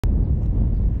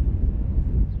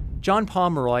John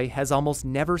Pomeroy has almost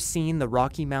never seen the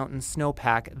Rocky Mountain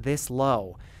snowpack this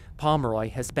low.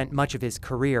 Pomeroy has spent much of his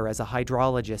career as a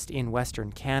hydrologist in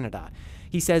Western Canada.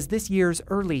 He says this year's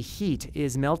early heat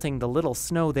is melting the little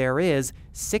snow there is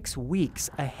 6 weeks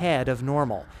ahead of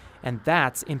normal, and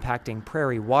that's impacting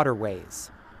prairie waterways.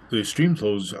 The stream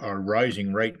flows are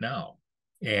rising right now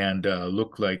and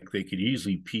look like they could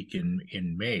easily peak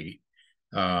in May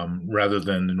rather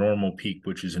than the normal peak,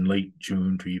 which is in late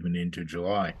June to even into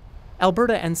July.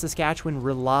 Alberta and Saskatchewan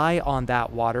rely on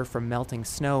that water from melting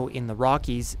snow in the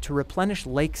Rockies to replenish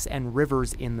lakes and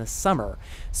rivers in the summer.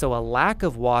 So a lack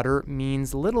of water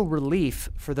means little relief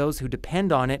for those who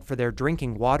depend on it for their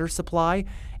drinking water supply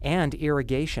and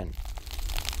irrigation.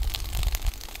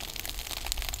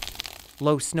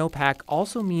 Low snowpack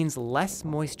also means less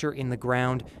moisture in the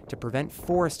ground to prevent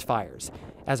forest fires.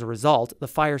 As a result, the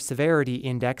fire severity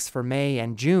index for May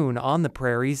and June on the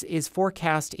prairies is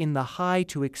forecast in the high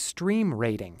to extreme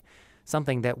rating,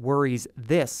 something that worries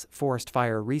this forest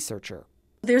fire researcher.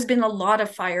 There's been a lot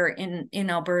of fire in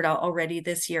Alberta already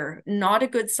this year. Not a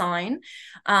good sign,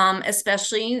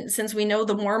 especially since we know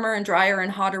the warmer and drier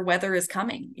and hotter weather is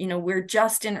coming. We're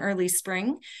just in early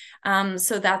spring,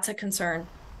 so that's a concern.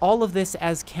 All of this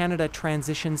as Canada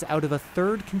transitions out of a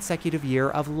third consecutive year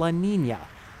of La Niña,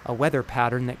 a weather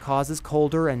pattern that causes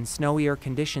colder and snowier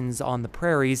conditions on the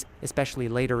prairies, especially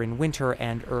later in winter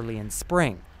and early in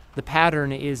spring. The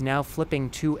pattern is now flipping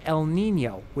to El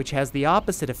Niño, which has the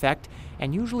opposite effect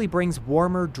and usually brings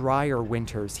warmer, drier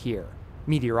winters here.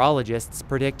 Meteorologists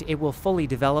predict it will fully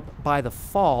develop by the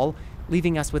fall,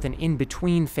 leaving us with an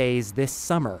in-between phase this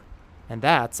summer. And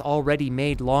that's already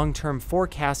made long-term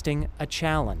forecasting a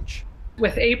challenge.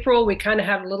 With April, we kind of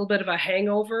had a little bit of a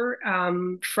hangover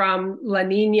from La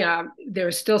Niña.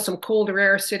 There's still some colder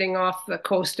air sitting off the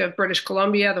coast of British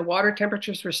Columbia. The water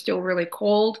temperatures were still really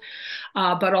cold,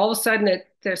 but all of a sudden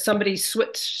somebody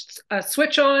switched a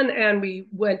switch on and we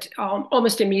went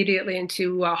almost immediately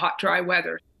into hot, dry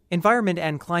weather. Environment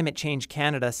and Climate Change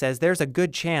Canada says there's a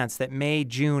good chance that May,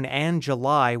 June, and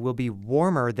July will be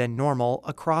warmer than normal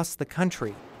across the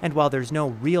country. And while there's no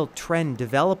real trend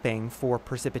developing for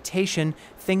precipitation,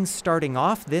 things starting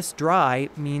off this dry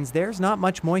means there's not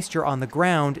much moisture on the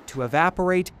ground to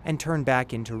evaporate and turn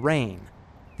back into rain.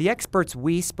 The experts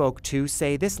we spoke to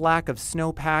say this lack of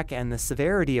snowpack and the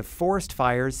severity of forest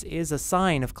fires is a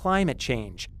sign of climate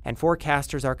change, and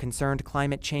forecasters are concerned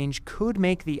climate change could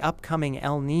make the upcoming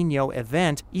El Niño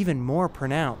event even more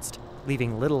pronounced,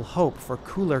 leaving little hope for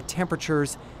cooler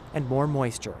temperatures and more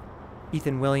moisture.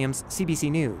 Ethan Williams,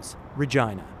 CBC News,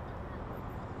 Regina.